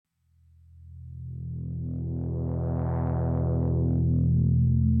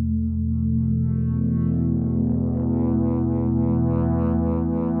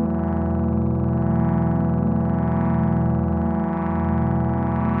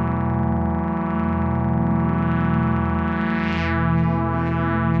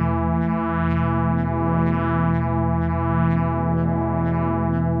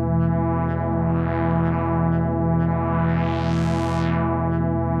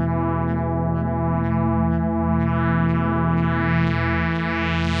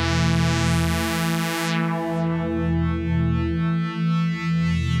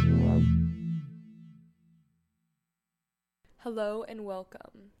Hello and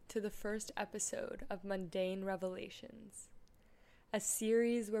welcome to the first episode of Mundane Revelations, a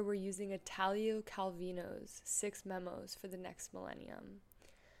series where we're using Italo Calvino's 6 memos for the next millennium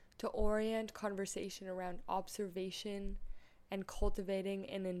to orient conversation around observation and cultivating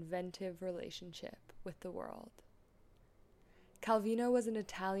an inventive relationship with the world. Calvino was an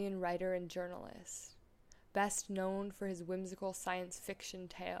Italian writer and journalist, best known for his whimsical science fiction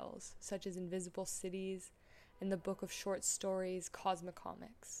tales such as Invisible Cities and the book of short stories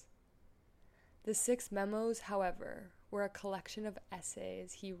Cosmocomics. The 6 memos, however, were a collection of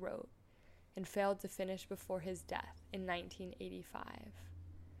essays he wrote and failed to finish before his death in 1985.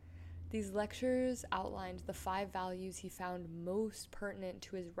 These lectures outlined the 5 values he found most pertinent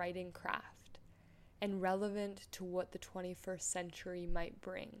to his writing craft and relevant to what the 21st century might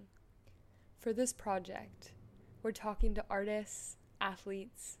bring. For this project, we're talking to artists,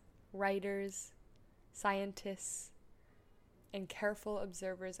 athletes, writers, scientists, and careful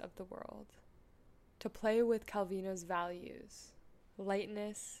observers of the world to play with Calvino's values: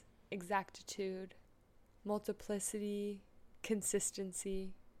 lightness, exactitude, multiplicity,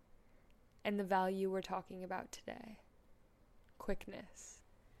 consistency, and the value we're talking about today: quickness.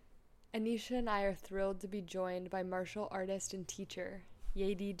 Anisha and I are thrilled to be joined by martial artist and teacher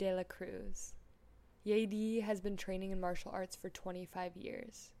Yeydy de la Cruz. Yeydy has been training in martial arts for 25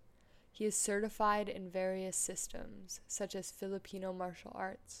 years. He is certified in various systems, such as Filipino martial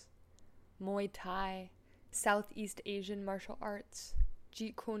arts, Muay Thai, Southeast Asian martial arts,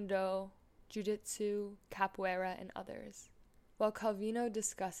 Jeet Kune Do, Jiu-Jitsu, Capoeira, and others. While Calvino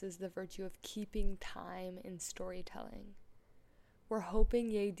discusses the virtue of keeping time in storytelling, we're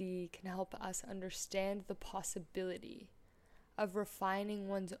hoping Yeydy can help us understand the possibility of refining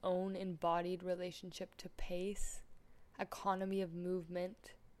one's own embodied relationship to pace, economy of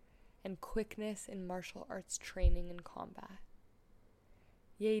movement, and quickness in martial arts training and combat.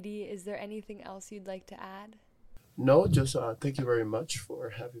 Yeydy, is there anything else you'd like to add? No, just thank you very much for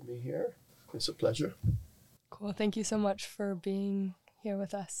having me here. It's a pleasure. Cool. Thank you so much for being here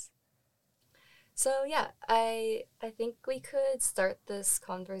with us. So I think we could start this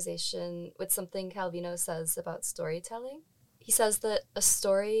conversation with something Calvino says about storytelling. He says that a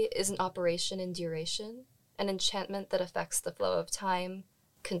story is an operation in duration, an enchantment that affects the flow of time,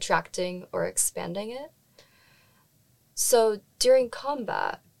 contracting or expanding it. So during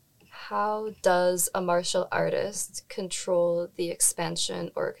combat, how does a martial artist control the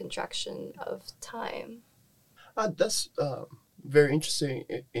expansion or contraction of time? That's very interesting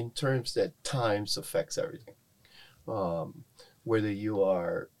in terms that times affects everything. Whether you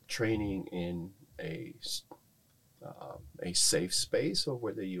are training in a safe space or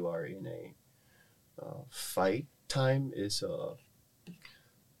whether you are in a fight, time is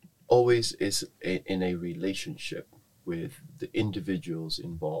always is in a relationship with the individuals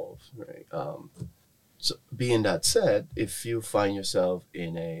involved, right? So being that said, if you find yourself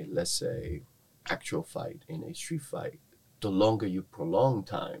in a, let's say, actual fight, in a street fight, the longer you prolong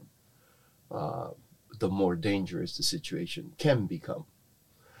time, the more dangerous the situation can become.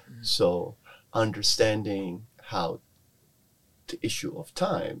 Mm-hmm. So understanding how the issue of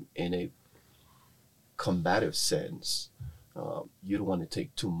time in a combative sense, you don't want to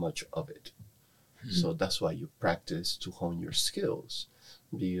take too much of it. Mm-hmm. So that's why you practice to hone your skills,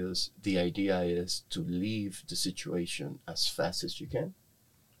 because the idea is to leave the situation as fast as you can,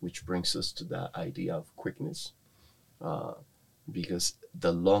 which brings us to that idea of quickness. Because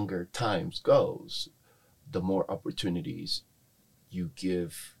the longer times goes, the more opportunities you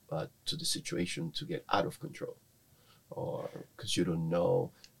give to the situation to get out of control, or because you don't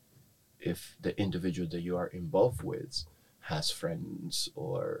know if the individual that you are involved with has friends,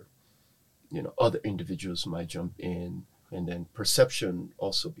 or other individuals might jump in, and then perception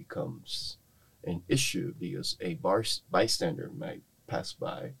also becomes an issue because a bystander might pass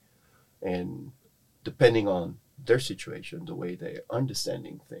by, and depending on their situation, the way they're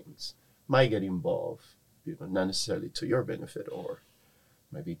understanding things, might get involved, not necessarily to your benefit or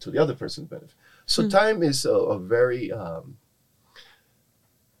maybe to the other person's benefit. So time is a very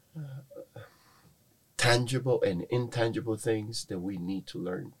tangible and intangible things that we need to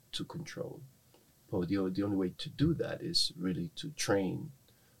learn to control. But the only way to do that is really to train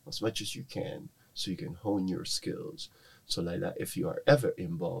as much as you can so you can hone your skills. So like that, if you are ever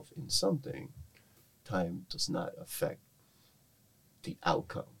involved in something, time does not affect the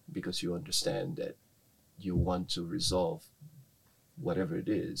outcome, because you understand that you want to resolve whatever it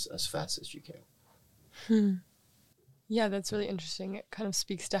is as fast as you can. Yeah, that's really interesting. It kind of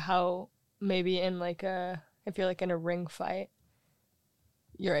speaks to how maybe if you're like in a ring fight,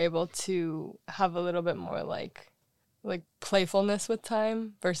 you're able to have a little bit more like like playfulness with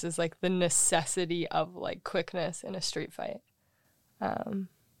time versus like the necessity of like quickness in a street fight.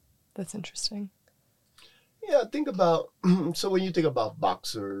 That's interesting. Yeah, think about so when you think about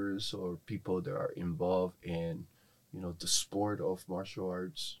boxers or people that are involved in, the sport of martial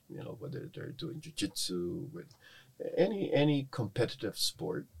arts, whether they're doing jiu-jitsu with any competitive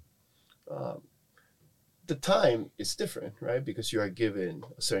sport, um, the time is different, right? Because you are given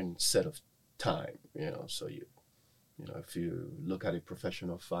a certain set of time, so if you look at a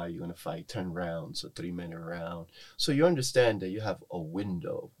professional fight, you're going to fight 10 rounds, a 3-minute round. So you understand that you have a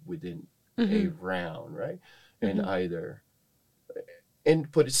window within a round, right? And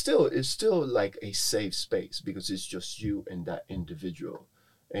but it's still like a safe space because it's just you and that individual.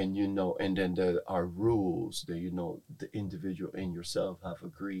 And and then there are rules that the individual and yourself have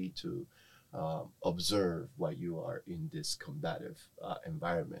agreed to observe while you are in this combative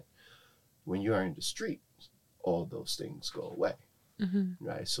environment. When you are in the street, all those things go away,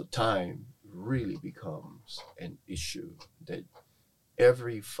 right? So time really becomes an issue that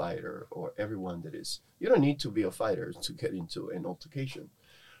every fighter or everyone you don't need to be a fighter to get into an altercation,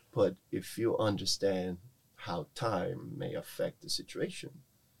 but if you understand how time may affect the situation,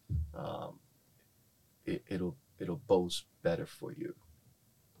 it'll both better for you.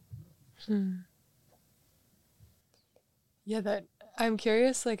 Yeah, that I'm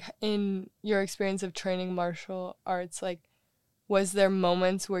curious, like in your experience of training martial arts, like was there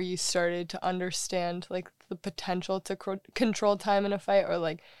moments where you started to understand like the potential to control time in a fight or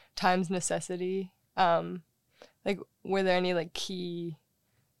like time's necessity? Like were there any like key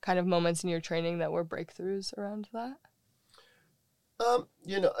kind of moments in your training that were breakthroughs around that?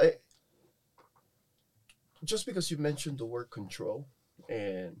 Just because you mentioned the word control,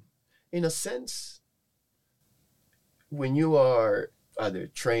 and in a sense, when you are either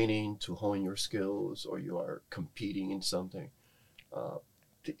training to hone your skills or you are competing in something,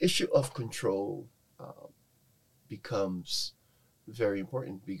 the issue of control becomes very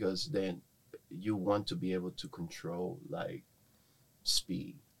important because then you want to be able to control like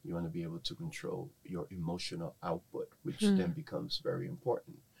speed. You want to be able to control your emotional output, which then becomes very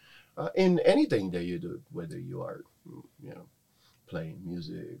important in anything that you do, whether you are, playing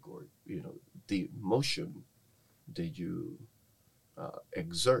music or, the emotion that you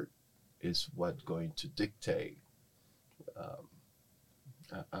exert is what's going to dictate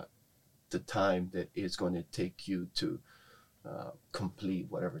the time that it's going to take you to complete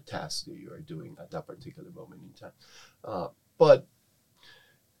whatever task that you are doing at that particular moment in time. But,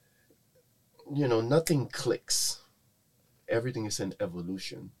 nothing clicks. Everything is an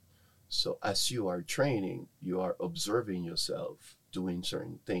evolution. So as you are training, you are observing yourself doing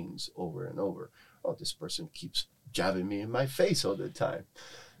certain things over and over. Oh, this person keeps jabbing me in my face all the time.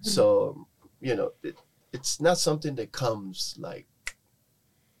 So, it's not something that comes like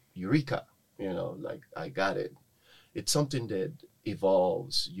eureka, like I got it. It's something that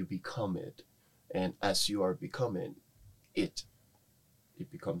evolves, you become it. And as you are becoming it, it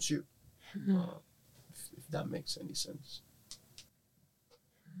becomes you. If that makes any sense.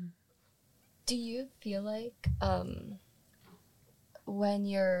 Do you feel like when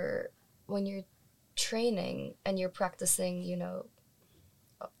you're training and you're practicing,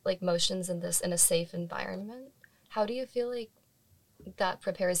 like motions in a safe environment, how do you feel like that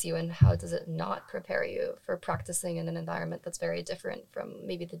prepares you, and how does it not prepare you for practicing in an environment that's very different from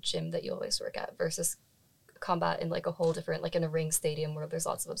maybe the gym that you always work at versus combat in like a whole different, like in a ring stadium where there's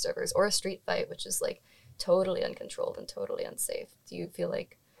lots of observers, or a street fight which is like totally uncontrolled and totally unsafe?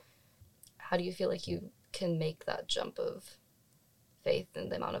 How do you feel like you can make that jump of faith in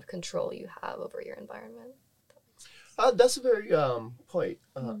the amount of control you have over your environment? That's a very point.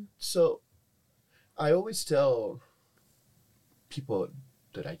 So I always tell people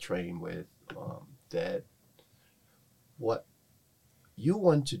that I train with that what you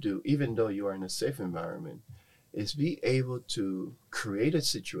want to do, even though you are in a safe environment, is be able to create a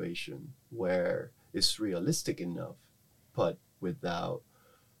situation where it's realistic enough, but without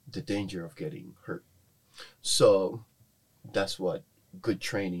the danger of getting hurt. So that's what good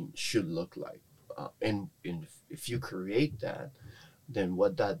training should look like. And if you create that, then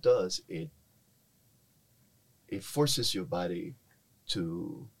what that does, it forces your body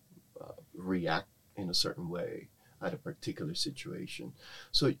to react in a certain way at a particular situation.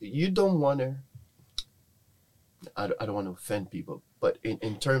 So you don't want to, I don't want to offend people, but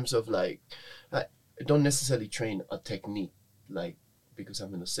in terms of like, I don't necessarily train a technique like because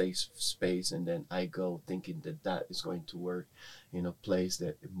I'm in a safe space and then I go thinking that is going to work in a place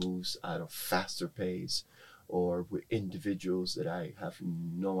that it moves at a faster pace, or with individuals that I have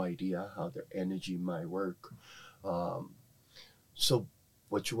no idea how their energy might work. Um, so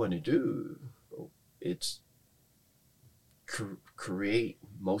what you want to do, it's create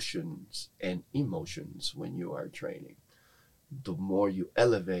motions and emotions when you are training. The more you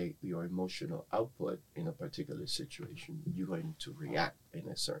elevate your emotional output in a particular situation, you're going to react in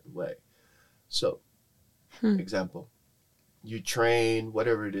a certain way. So, example, you train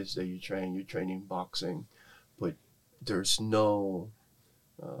whatever it is that you train. You're training boxing, but there's no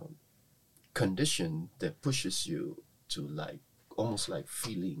condition that pushes you to like almost like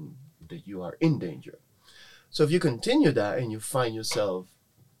feeling that you are in danger. So if you continue that and you find yourself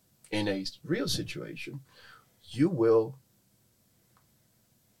in a real situation, you will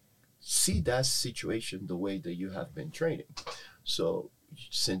see that situation the way that you have been training. So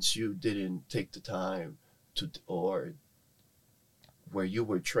since you didn't take the time to, or where you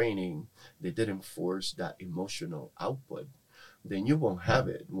were training, they didn't force that emotional output, then you won't have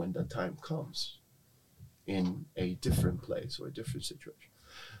it when the time comes in a different place or a different situation.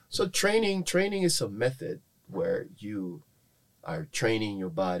 So training is a method where you are training your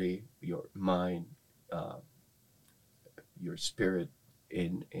body, your mind, your spirit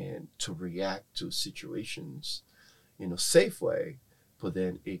in to react to situations in a safe way, but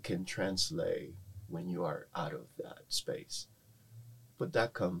then it can translate when you are out of that space. But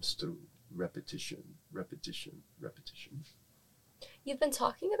that comes through repetition. You've been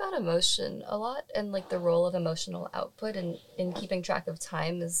talking about emotion a lot and like the role of emotional output and in keeping track of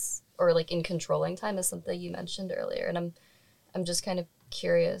time is, or like in controlling time is something you mentioned earlier. And I'm just kind of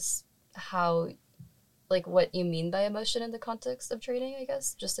curious how, like what you mean by emotion in the context of training, I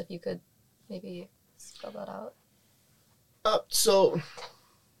guess, just if you could maybe spell that out. So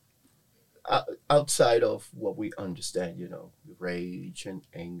outside of what we understand, rage and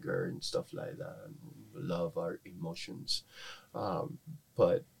anger and stuff like that, and love are emotions.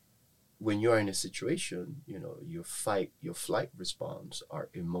 But when you're in a situation, your flight response are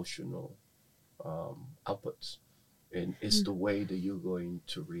emotional outputs. And it's the way that you're going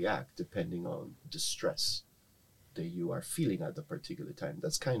to react depending on the stress that you are feeling at the particular time.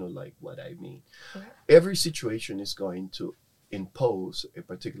 That's kind of like what I mean. Okay. Every situation is going to impose a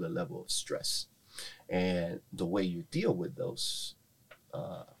particular level of stress. And the way you deal with those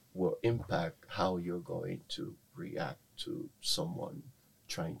will impact how you're going to react to someone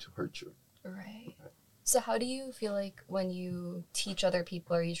trying to hurt you. Right. So how do you feel like when you teach other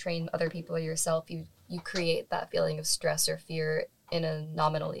people or you train other people or yourself, you create that feeling of stress or fear in a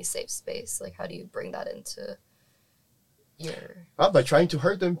nominally safe space? Like how do you bring that into your... by trying to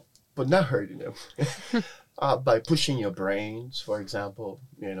hurt them, but not hurting them. By pushing your brains, for example.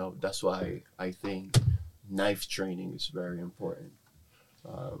 That's why I think knife training is very important.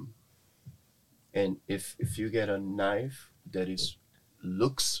 And if you get a knife that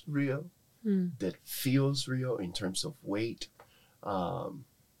looks real, that feels real in terms of weight,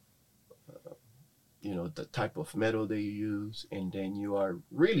 the type of metal that you use, and then you are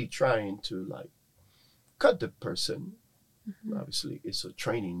really trying to like cut the person. Obviously, it's a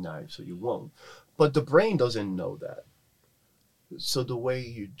training knife, so you won't. But the brain doesn't know that. So the way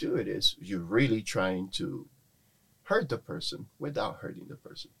you do it is you're really trying to hurt the person without hurting the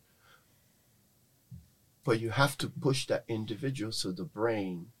person. But you have to push that individual so the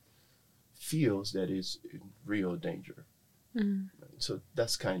brain feels that it's in real danger. So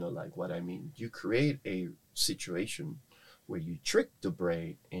that's kind of like what I mean. You create a situation where you trick the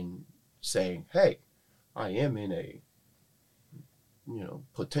brain in saying, hey, I am in a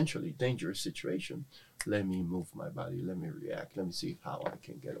potentially dangerous situation. Let me move my body. Let me react. Let me see how I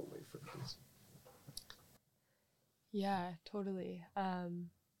can get away from this. Yeah, totally.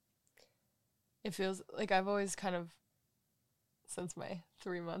 It feels like I've always kind of, since my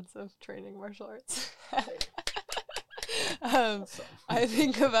 3 months of training martial arts, I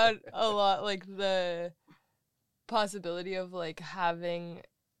think about a lot like the possibility of like having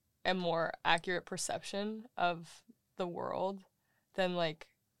a more accurate perception of the world than like,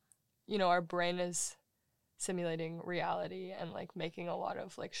 our brain is simulating reality and like making a lot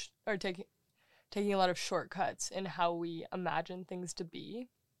of like, or taking a lot of shortcuts in how we imagine things to be.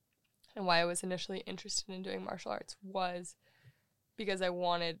 And why I was initially interested in doing martial arts was because I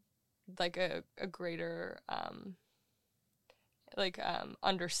wanted like a greater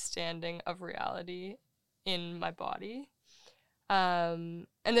understanding of reality in my body. And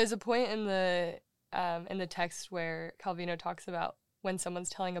there's a point in the text where Calvino talks about when someone's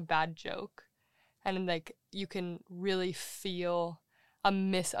telling a bad joke, and like you can really feel a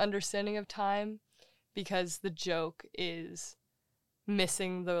misunderstanding of time because the joke is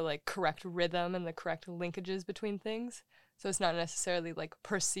missing the like correct rhythm and the correct linkages between things. So it's not necessarily like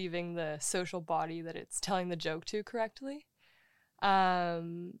perceiving the social body that it's telling the joke to correctly.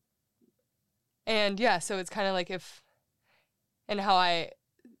 And yeah, so it's kind of like and how I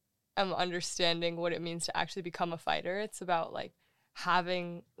am understanding what it means to actually become a fighter. It's about like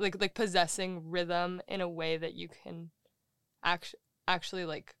having like possessing rhythm in a way that you can actually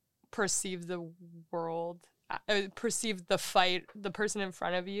like perceive the world, perceive the fight, the person in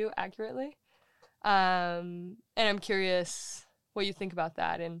front of you accurately. And I'm curious what you think about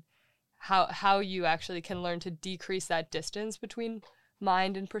that, and how you actually can learn to decrease that distance between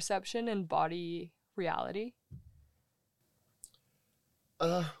mind and perception and body reality.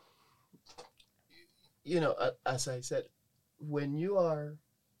 As I said, when you are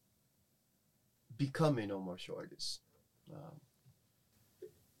becoming a martial artist,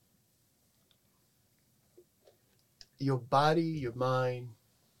 your body, your mind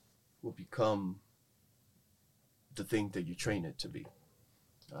will become the thing that you train it to be.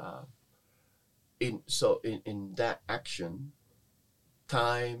 In that action,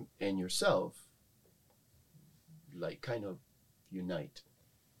 time and yourself like kind of unite.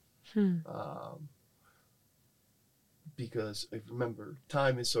 Because remember,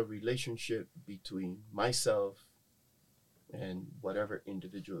 time is a relationship between myself and whatever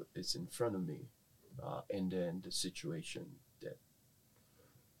individual is in front of me, and then the situation that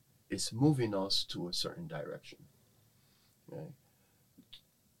is moving us to a certain direction. Right?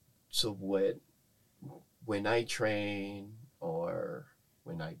 So when I train or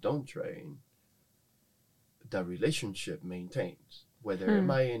when I don't train, the relationship maintains. Whether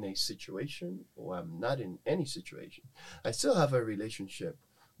am I in a situation or I'm not in any situation, I still have a relationship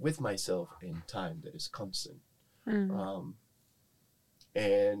with myself in time that is constant. And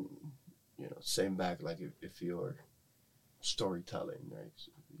same back, like if you're storytelling, right?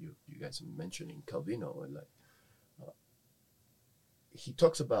 So you guys are mentioning Calvino, and he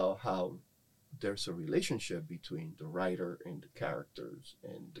talks about how there's a relationship between the writer and the characters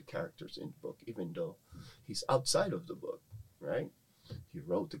in the book, even though he's outside of the book, right? He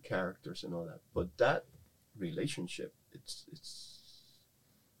wrote the characters and all that, but that relationship, it's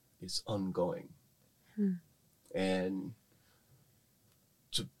ongoing. And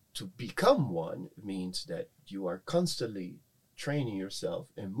to become one means that you are constantly training yourself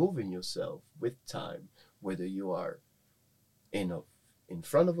and moving yourself with time, whether you are in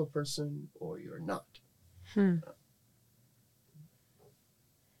front of a person or you're not.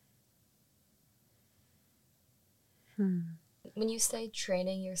 When you say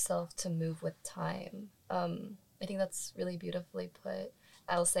training yourself to move with time, I think that's really beautifully put.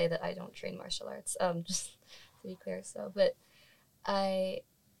 I'll say that I don't train martial arts, just to be clear. But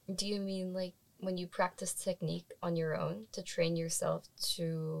do you mean like when you practice technique on your own to train yourself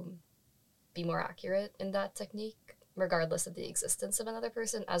to be more accurate in that technique, regardless of the existence of another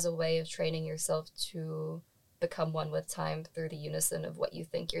person, as a way of training yourself to become one with time through the unison of what you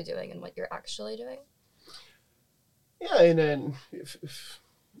think you're doing and what you're actually doing? Yeah, and then if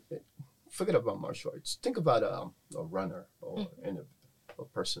forget about martial arts, think about a runner or a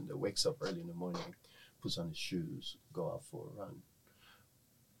person that wakes up early in the morning, puts on his shoes, go out for a run.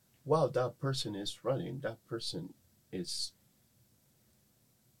 While that person is running, that person is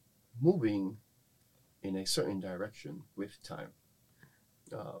moving in a certain direction with time.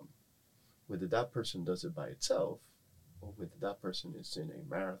 Whether that person does it by itself, or whether that person is in a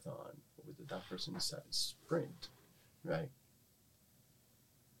marathon, or whether that person is at a sprint, right?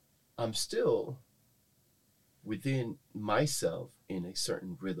 I'm still within myself in a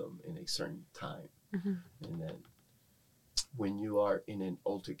certain rhythm, in a certain time. And then when you are in an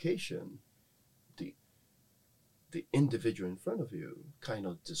altercation, the individual in front of you kind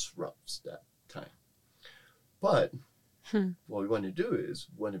of disrupts that time. But what we want to do is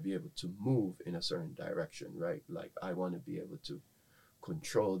want to be able to move in a certain direction, right? Like I want to be able to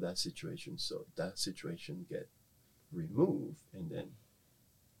control that situation so that situation get removed, and then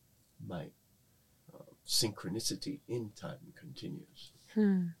my synchronicity in time continues.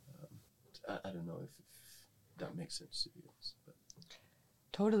 I don't know if that makes sense to you. But.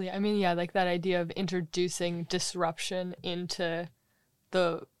 Totally. I mean, yeah, like that idea of introducing disruption into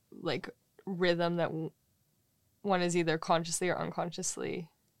the like rhythm that one is either consciously or unconsciously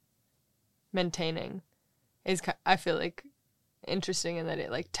maintaining is, I feel like, interesting in that it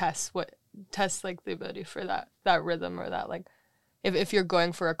like tests like the ability for that rhythm, or that like if you're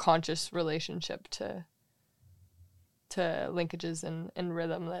going for a conscious relationship to linkages and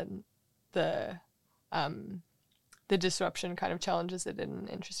rhythm, then the disruption kind of challenges it in an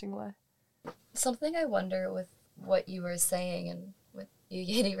interesting way. Something I wonder with what you were saying and what you,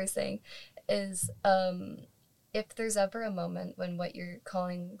 Yeydy, were saying is if there's ever a moment when what you're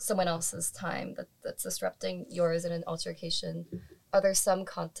calling someone else's time that's disrupting yours in an altercation, are there some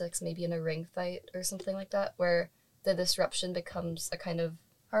contexts, maybe in a ring fight or something like that, where the disruption becomes a kind of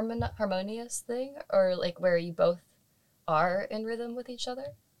harmonious thing, or like where you both are in rhythm with each other?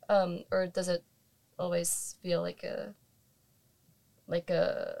 Or does it always feel like a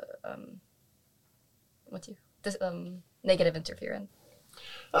negative interference?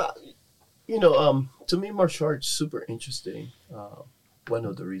 To me, martial arts is super interesting. One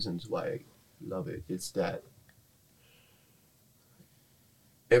of the reasons why I love it is that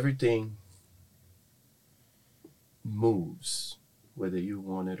everything moves, whether you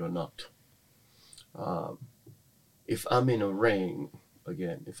want it or not. If I'm in a ring,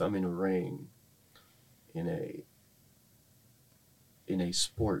 in a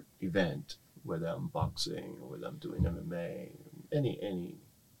sport event, whether I'm boxing or whether I'm doing MMA, any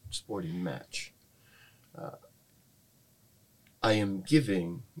sporting match, I am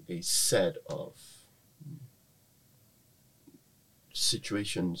giving a set of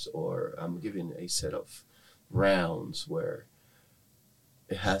situations, or I'm giving a set of rounds where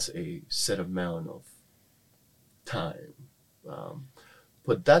it has a set amount of time.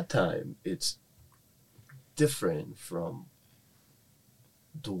 But that time, it's different from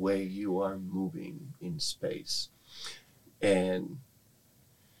the way you are moving in space. And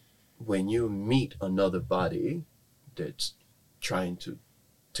when you meet another body that's trying to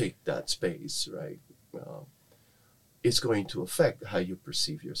take that space, right, it's going to affect how you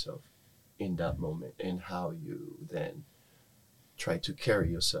perceive yourself in that moment and how you then try to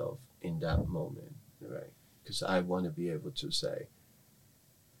carry yourself in that moment, right? Because I want to be able to say,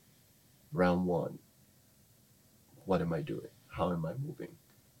 round one, what am I doing? How am I moving?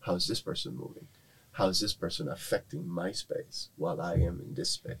 How is this person moving? How is this person affecting my space while I am in this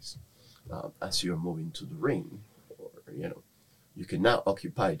space? As you're moving to the ring, or, you can now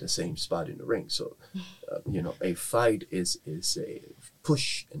occupy the same spot in the ring. So, a fight is a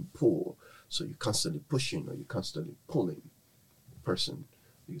push and pull. So you're constantly pushing or you're constantly pulling the person,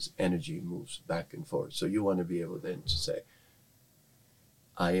 because energy moves back and forth. So you want to be able then to say,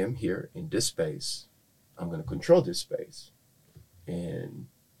 I am here in this space. I'm going to control this space. And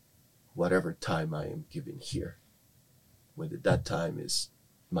whatever time I am given here, whether that time is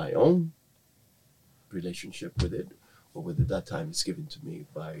my own relationship with it, or whether that time is given to me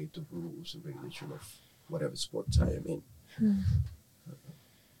by the rules and regulation of whatever sports I am in.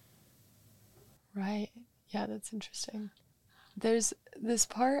 Right. Yeah, that's interesting. There's this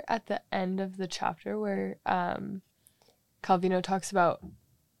part at the end of the chapter where Calvino talks about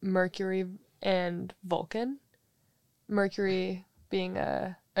Mercury and Vulcan. Mercury being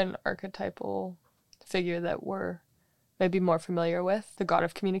an archetypal figure that we're maybe more familiar with, the god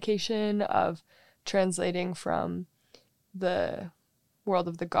of communication, of translating from the world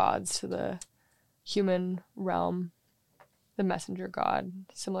of the gods to the human realm, the messenger god,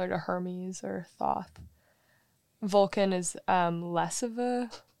 similar to Hermes or Thoth. Vulcan is less of a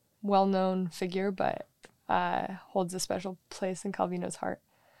well-known figure, but holds a special place in Calvino's heart,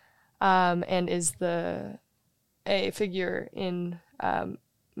 and is a figure in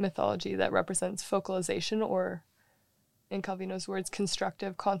mythology that represents focalization, or, in Calvino's words,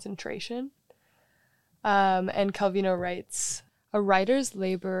 constructive concentration. And Calvino writes, a writer's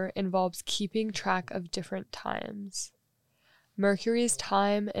labor involves keeping track of different times. Mercury's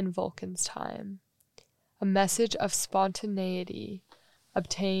time and Vulcan's time. A message of spontaneity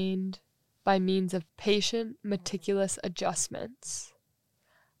obtained by means of patient, meticulous adjustments.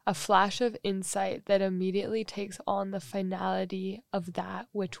 A flash of insight that immediately takes on the finality of that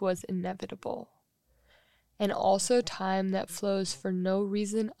which was inevitable. And also time that flows for no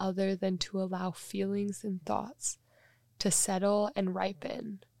reason other than to allow feelings and thoughts to settle and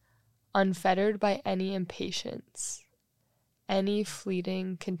ripen, unfettered by any impatience, any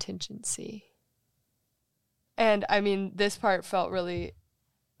fleeting contingency. And I mean, this part felt really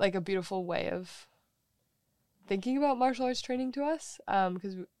like a beautiful way of thinking about martial arts training to us,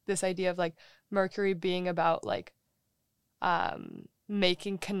 because this idea of like Mercury being about like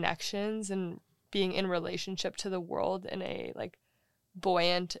making connections and being in relationship to the world in a like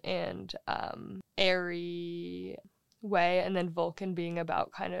buoyant and airy way, and then Vulcan being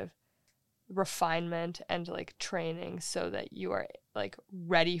about kind of refinement and like training so that you are like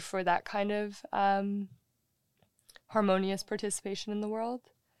ready for that kind of harmonious participation in the world.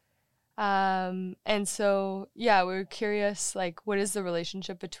 And so, yeah, we were curious, like, what is the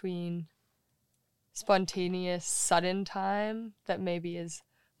relationship between spontaneous, sudden time that maybe is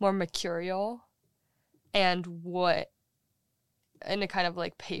more mercurial, and what, in a kind of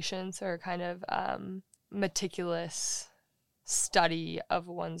like patience or kind of meticulous study of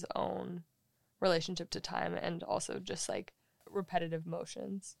one's own relationship to time and also just like repetitive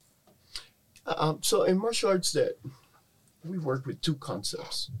motions. So in martial arts, that we work with two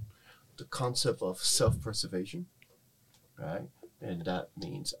concepts: the concept of self-preservation, right? And that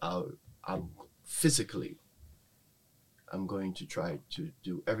means I'm physically, I'm going to try to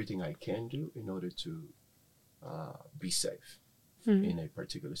do everything I can do in order to be safe in a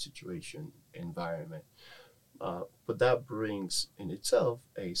particular situation, environment. But that brings in itself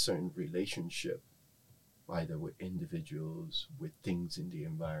a certain relationship, either with individuals, with things in the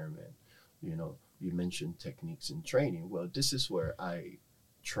environment. You know, you mentioned techniques in training. Well, this is where I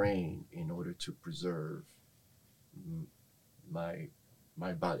train in order to preserve my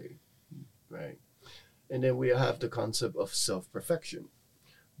body, right? And then we have the concept of self-perfection.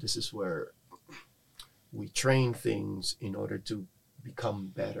 This is where we train things in order to become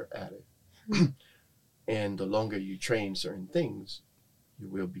better at it. And the longer you train certain things, you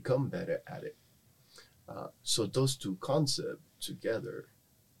will become better at it. So those two concepts together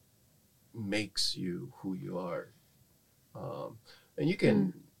makes you who you are. And you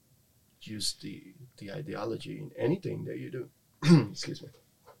can use the ideology in anything that you do. Excuse me.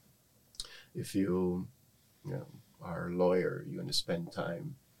 If you are a lawyer, you're going to spend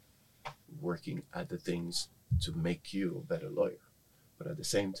time working at the things to make you a better lawyer. But at the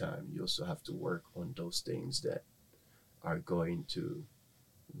same time, you also have to work on those things that are going to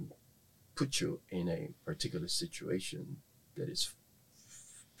put you in a particular situation that is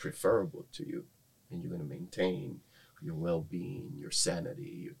preferable to you, and you're going to maintain your well-being, your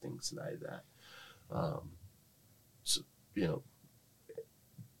sanity, your things like that. So,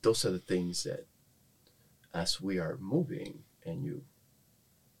 those are the things that, as we are moving and you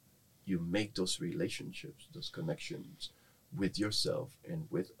make those relationships, those connections with yourself and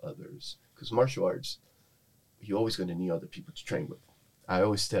with others, because martial arts, you're always going to need other people to train with. I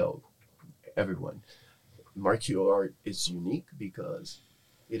always tell everyone, martial art is unique because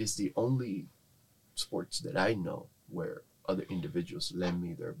it is the only sports that I know where other individuals lend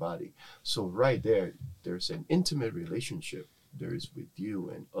me their body. So right there, there's an intimate relationship there is with you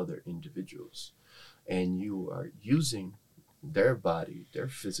and other individuals. And you are using their body, their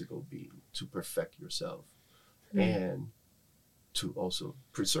physical being, to perfect yourself and to also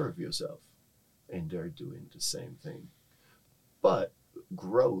preserve yourself. And they're doing the same thing. But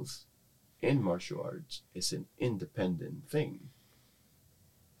growth in martial arts is an independent thing.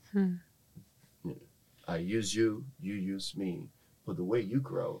 I use you, you use me, but the way you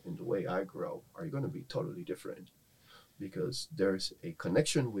grow and the way I grow are going to be totally different, because there's a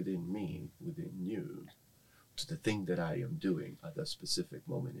connection within me, within you, to the thing that I am doing at that specific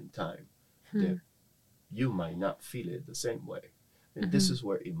moment in time that you might not feel it the same way. And this is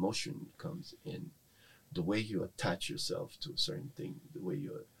where emotion comes in. The way you attach yourself to a certain thing, the way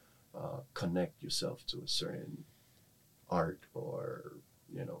you connect yourself to a certain art or,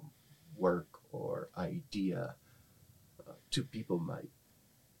 work or idea. Two people might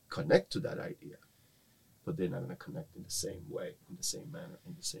connect to that idea, but they're not going to connect in the same way, in the same manner,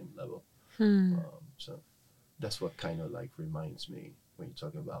 in the same level. So that's what kind of like reminds me when you're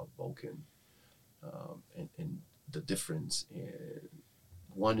talking about Vulcan, and the difference in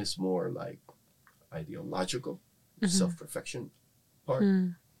one is more like ideological, self-perfection part.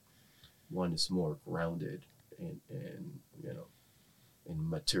 One is more grounded in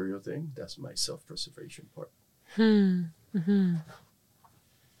material thing. That's my self-preservation part.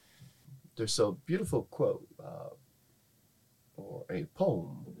 There's a beautiful quote or a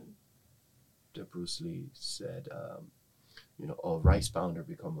poem that Bruce Lee said, a rice pounder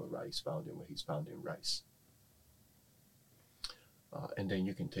become a rice pounder when he's pounding rice. And then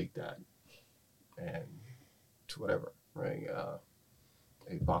you can take that and to whatever, right?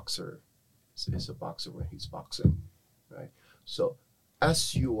 A boxer is a boxer when he's boxing, right? So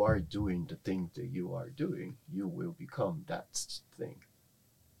as you are doing the thing that you are doing, you will become that thing.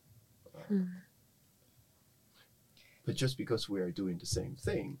 But just because we are doing the same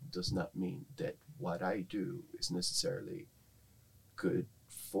thing does not mean that what I do is necessarily good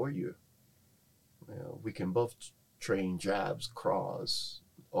for you. We can both train jabs, cross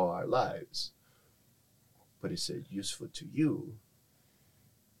all our lives, but it's useful to you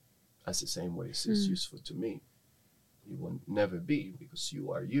as the same way it's useful to me. You will never be, because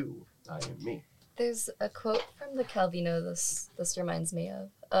you are you, I am me. There's a quote from the Calvino this reminds me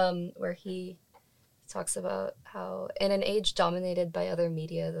of, where he talks about how in an age dominated by other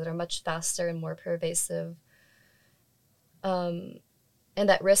media that are much faster and more pervasive, and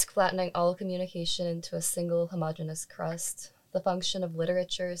that risk flattening all communication into a single homogeneous crust, The function of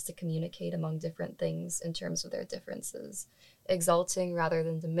literature is to communicate among different things in terms of their differences, exalting rather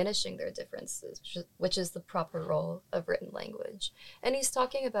than diminishing their differences, which is the proper role of written language. And he's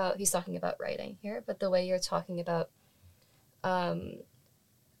talking about writing here, but the way you're talking about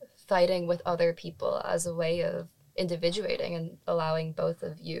fighting with other people as a way of individuating and allowing both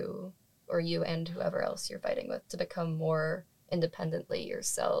of you, or you and whoever else you're fighting with, to become more independently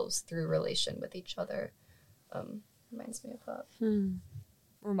yourselves through relation with each other, reminds me of that.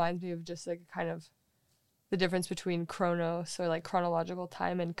 Reminds me of just like kind of the difference between chronos, or like chronological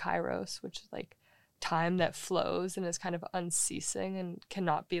time, and kairos, which is like time that flows and is kind of unceasing and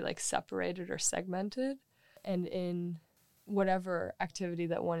cannot be like separated or segmented. And in whatever activity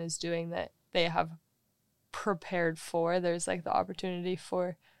that one is doing that they have prepared for, there's like the opportunity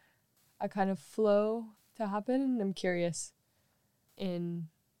for a kind of flow to happen. And I'm curious, in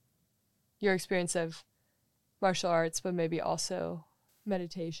your experience of martial arts, but maybe also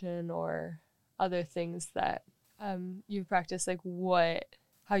meditation or other things that you've practiced, like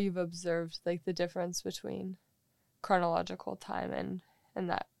how you've observed like the difference between chronological time and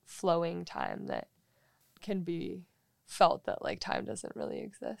that flowing time that can be felt that like time doesn't really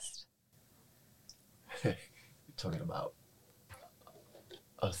exist. You're talking about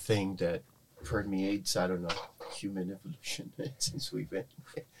a thing that permeates, I don't know, human evolution since we've been.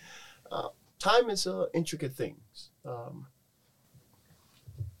 Time is intricate things.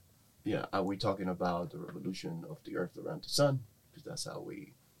 Are we talking about the revolution of the earth around the sun? Because that's how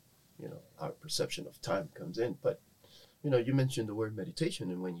our perception of time comes in. But, you mentioned the word meditation,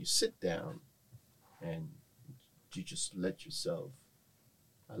 and when you sit down and you just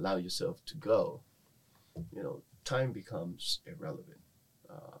allow yourself to go, time becomes irrelevant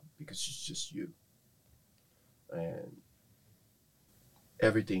because it's just you. And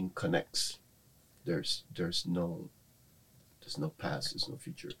everything connects. There's no past, there's no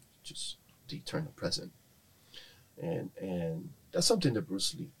future, just the eternal present. And that's something that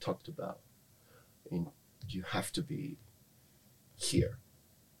Bruce Lee talked about. And you have to be here.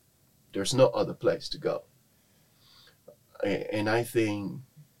 There's no other place to go. And I think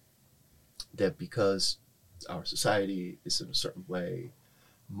that because our society is in a certain way,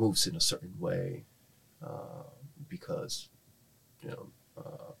 moves in a certain way, because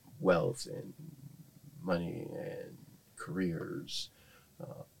wealth and money and careers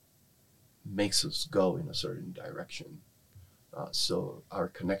makes us go in a certain direction. So our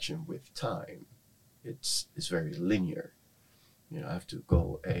connection with time, it's very linear. I have to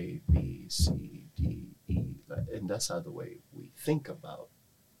go A, B, C, D, E, and that's how the way we think about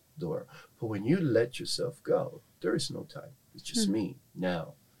the world. But when you let yourself go, there is no time. It's just me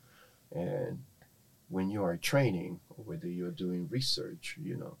now. And when you are training, or whether you're doing research,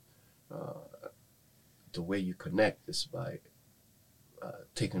 the way you connect is by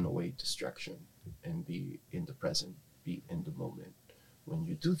taking away distraction and be in the present, be in the moment. When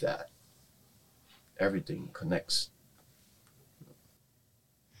you do that, everything connects.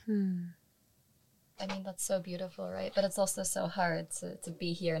 I mean, that's so beautiful, right? But it's also so hard to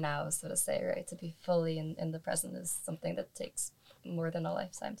be here now, so to say, right? To be fully in the present is something that takes more than a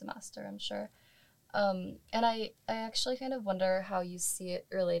lifetime to master, I'm sure. And I actually kind of wonder how you see it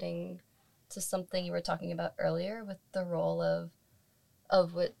relating to something you were talking about earlier with the role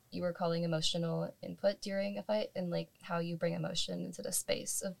of what you were calling emotional input during a fight, and like how you bring emotion into the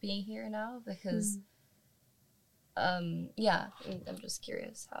space of being here now, because I'm just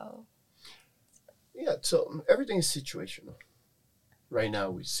curious how. Yeah, so everything is situational. Right now,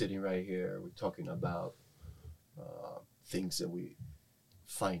 we're sitting right here, we're talking about things that we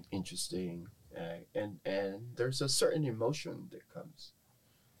find interesting, and there's a certain emotion that comes,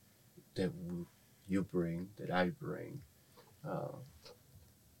 that you bring, that I bring,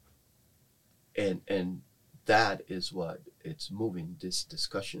 and that is what it's moving this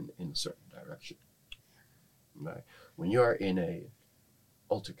discussion in a certain direction, right? When you are in a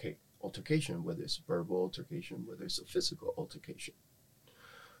altercation, whether it's verbal altercation, whether it's a physical altercation,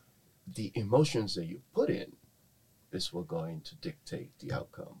 the emotions that you put in is what's going to dictate the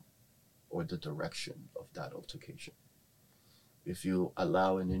outcome or the direction of that altercation. If you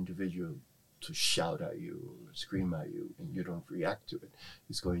allow an individual to shout at you or scream at you and you don't react to it,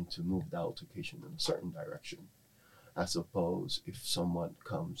 it's going to move the altercation in a certain direction. As opposed, if someone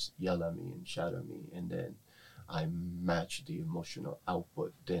comes yell at me and shout at me, and then I match the emotional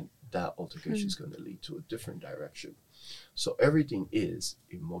output, then that altercation is going to lead to a different direction. So everything is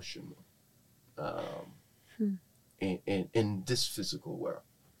emotional in this physical world,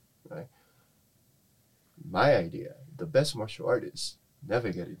 right? My idea, the best martial artists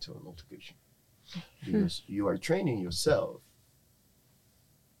never get into an altercation, because you are training yourself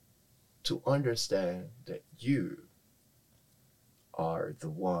to understand that you are the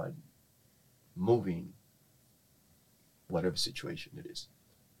one moving whatever situation it is.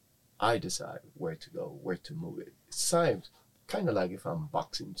 I decide where to go, where to move it. It sounds kind of like if I'm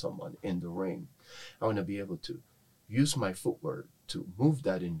boxing someone in the ring. I want to be able to use my footwork to move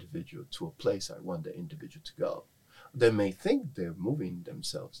that individual to a place I want the individual to go. They may think they're moving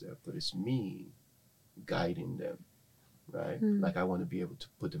themselves there, but it's me guiding them, right? Like I want to be able to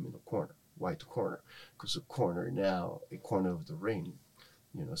put them in a corner. Why the corner? Because the corner now, a corner of the ring,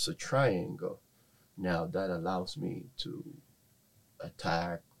 it's a triangle. Now that allows me to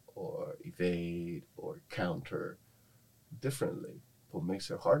attack or evade or counter differently, but makes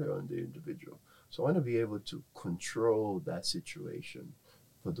it harder on the individual. So I want to be able to control that situation,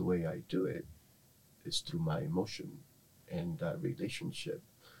 but the way I do it is through my emotion and that relationship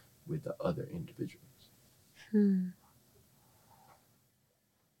with the other individuals.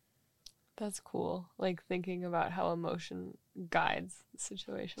 That's cool. Like thinking about how emotion guides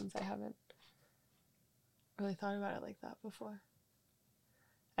situations. I haven't really thought about it like that before.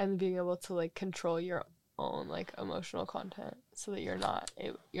 And being able to like control your own like emotional content so that you're not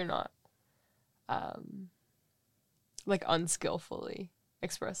like unskillfully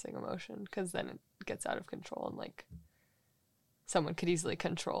expressing emotion, because then it gets out of control and like someone could easily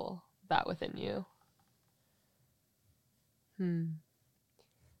control that within you.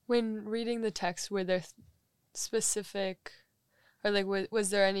 When reading the text, were there specific, or like was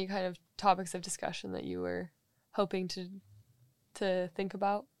there any kind of topics of discussion that you were hoping to think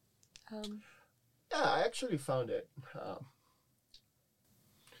about? Yeah, I actually found it.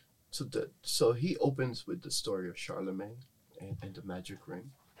 So he opens with the story of Charlemagne and the magic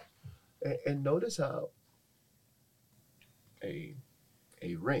ring, and notice how a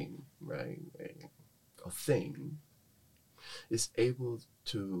ring, right, a thing, is able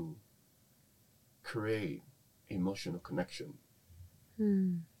to create emotional connection,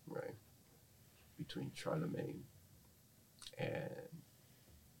 right, between Charlemagne and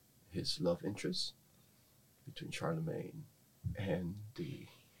his love interest, between Charlemagne and the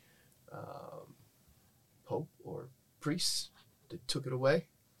Pope or priest that took it away,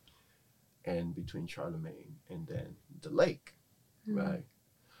 and between Charlemagne and then the lake, right?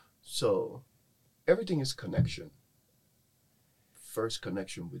 So everything is connection. First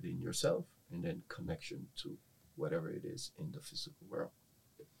connection within yourself, and then connection to whatever it is in the physical world.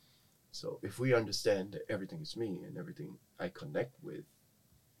 So if we understand that everything is me and everything I connect with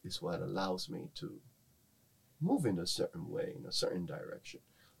is what allows me to move in a certain way, in a certain direction,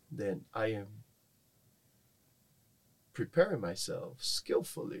 then I am preparing myself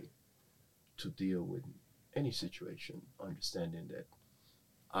skillfully to deal with any situation, understanding that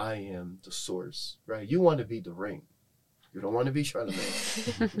I am the source, right? You want to be the ring. You don't want to be Charlemagne.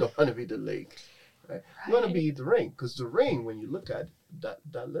 You don't want to be the lake. Right? You want to be the ring, because the ring, when you look at that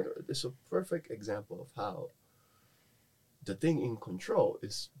letter, it's a perfect example of how the thing in control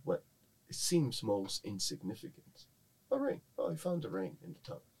is what it seems most insignificant. A ring. Oh, he found the ring in the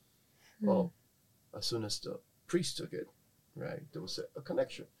tongue. Oh, as soon as the priest took it, right, there was a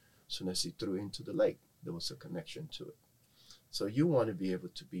connection. As soon as he threw it into the lake, there was a connection to it. So you want to be able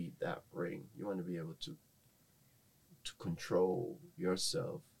to be that ring. You want to be able to control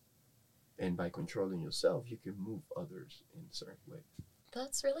yourself, and by controlling yourself you can move others in a certain way.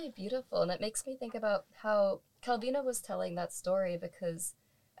 That's really beautiful, and it makes me think about how Calvino was telling that story, because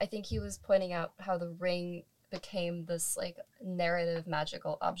I think he was pointing out how the ring became this like narrative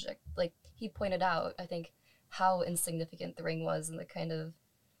magical object. Like he pointed out, I think, how insignificant the ring was, and the kind of,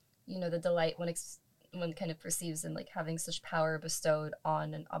 the delight one kind of perceives in like having such power bestowed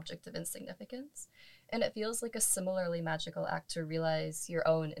on an object of insignificance. And it feels like a similarly magical act to realize your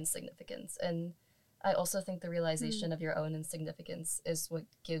own insignificance. And I also think the realization of your own insignificance is what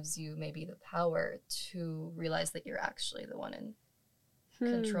gives you maybe the power to realize that you're actually the one in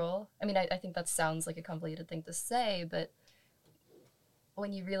control. I mean, I think that sounds like a complicated thing to say, but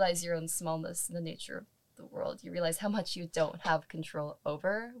when you realize your own smallness in the nature of the world, you realize how much you don't have control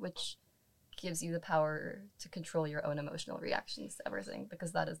over, which gives you the power to control your own emotional reactions to everything,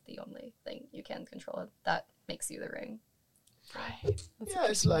 because that is the only thing you can control. That makes you the ring. Right. Yeah,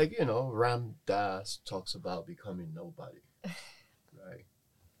 it's like, Ram Dass talks about becoming nobody, right?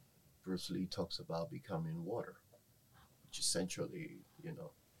 Bruce Lee talks about becoming water, which essentially,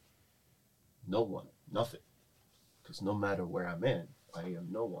 no one, nothing. Because no matter where I'm in, I am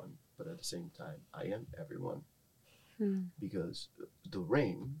no one, but at the same time, I am everyone. Because the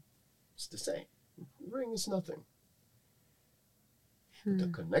ring, it's the same. The ring is nothing. The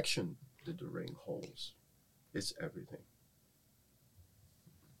connection that the ring holds is everything.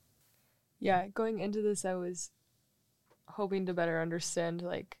 Yeah, going into this, I was hoping to better understand,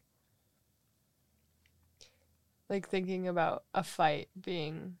 like thinking about a fight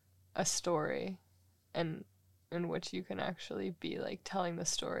being a story, and in which you can actually be like telling the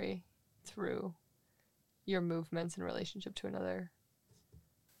story through your movements in relationship to another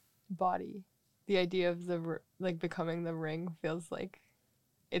body. The idea of like becoming the ring feels like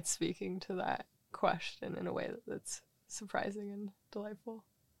it's speaking to that question in a way that's surprising and delightful.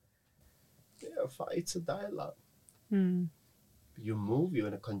 Yeah, it's a dialogue. Hmm. You move, you're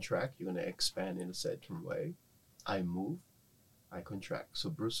going to contract, you're going to expand in a certain way. I move, I contract.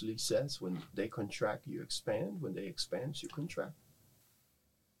 So Bruce Lee says, when they contract, you expand. When they expand, you contract.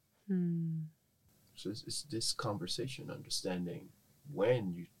 Hmm. So it's this conversation, understanding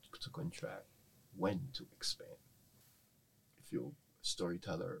when to contract, when to expand. If you're a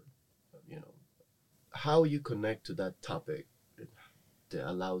storyteller, you know, how you connect to that topic that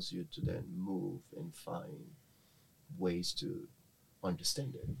allows you to then move and find ways to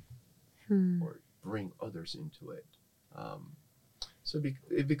understand it or bring others into it. So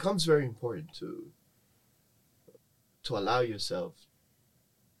it becomes very important to allow yourself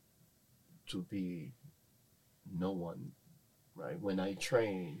to be no one, right? When I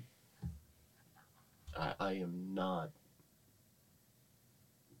train, I am not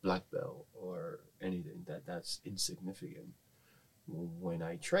black belt or anything that's insignificant. When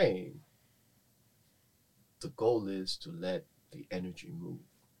I train, the goal is to let the energy move,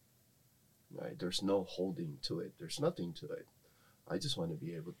 right? There's no holding to it. There's nothing to it. I just want to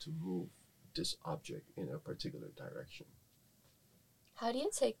be able to move this object in a particular direction. How do you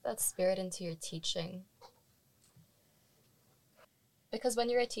take that spirit into your teaching? Because when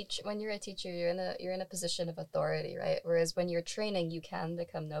you're a teacher, you're in a position of authority, right? Whereas when you're training, you can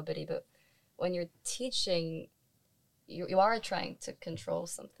become nobody, but when you're teaching, you are trying to control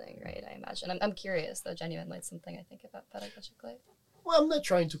something, right? I imagine. I'm curious, though, genuinely, it's something I think about pedagogically. Well, I'm not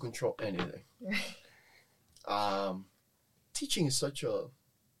trying to control anything. Teaching is such a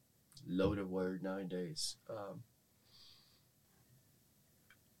loaded word nowadays.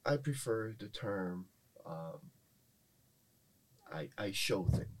 I prefer the term I show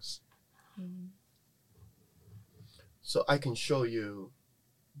things. Mm-hmm. So I can show you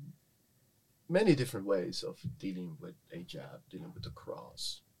many different ways of dealing with a jab, dealing with a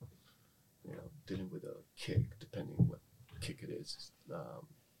cross, dealing with a kick, depending what kick it is.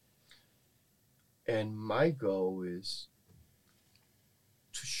 And my goal is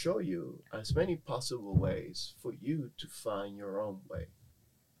to show you as many possible ways for you to find your own way.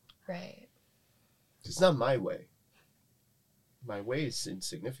 Right. It's not my way. My way is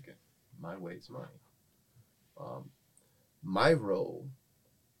insignificant. My way is mine. My role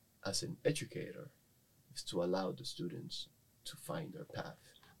as an educator is to allow the students to find their path.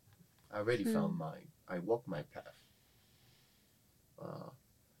 I already found mine. I walk my path.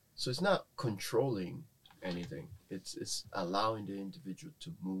 So it's not controlling anything. It's allowing the individual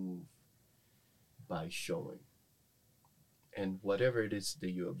to move by showing. And whatever it is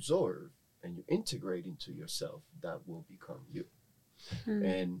that you absorb and you integrate into yourself, that will become you.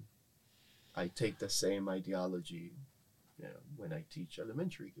 And I take the same ideology when I teach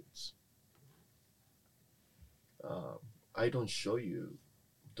elementary kids. I don't show you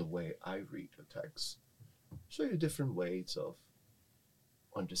the way I read a text. I show you different ways of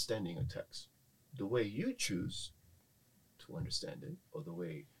understanding a text. The way you choose to understand it, or the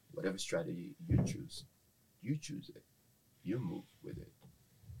way, whatever strategy you choose it. You move with it.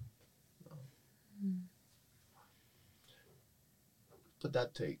 But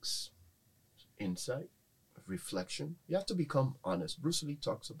that takes insight, reflection. You have to become honest. Bruce Lee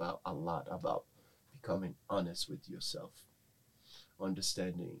talks a lot about becoming honest with yourself,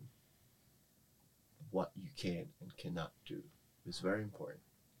 understanding what you can and cannot do is very important.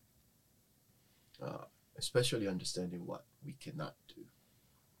 Especially understanding what we cannot do.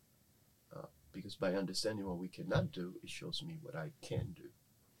 Because by understanding what we cannot do, it shows me what I can do.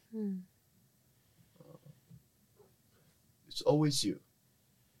 It's always you.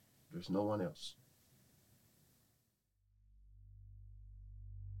 There's no one else.